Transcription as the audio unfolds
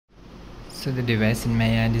So the device in my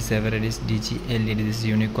hand is eveready digiled. This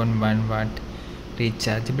unicorn 1 watt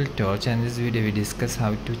rechargeable torch, and in this video we discuss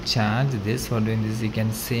how to charge this. For doing this, you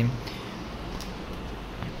can see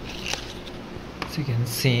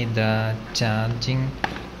the charging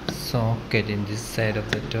socket in this side of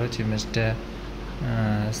the torch. You must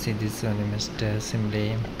see this one. You must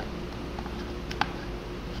simply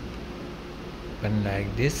open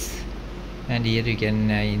like this, and here you can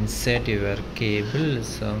insert your cable.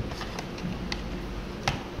 So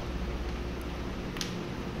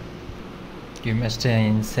you must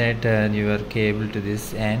insert your cable to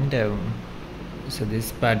this end. So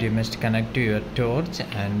this part you must connect to your torch,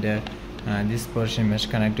 and this portion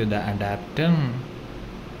must connect to the adapter.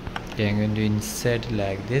 Okay, I'm going to insert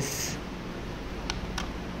like this.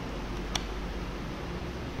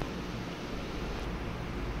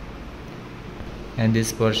 And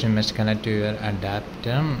this portion must connect to your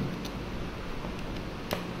adapter.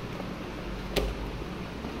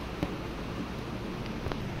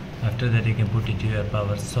 After that, you can put it to your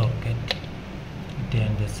power socket,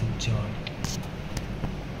 turn the switch on.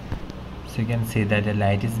 So you can see that the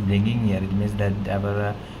light is blinking here. It means that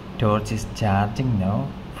our torch is charging now.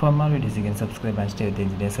 For more videos, you can subscribe and stay with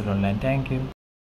Digiled Online. Thank you.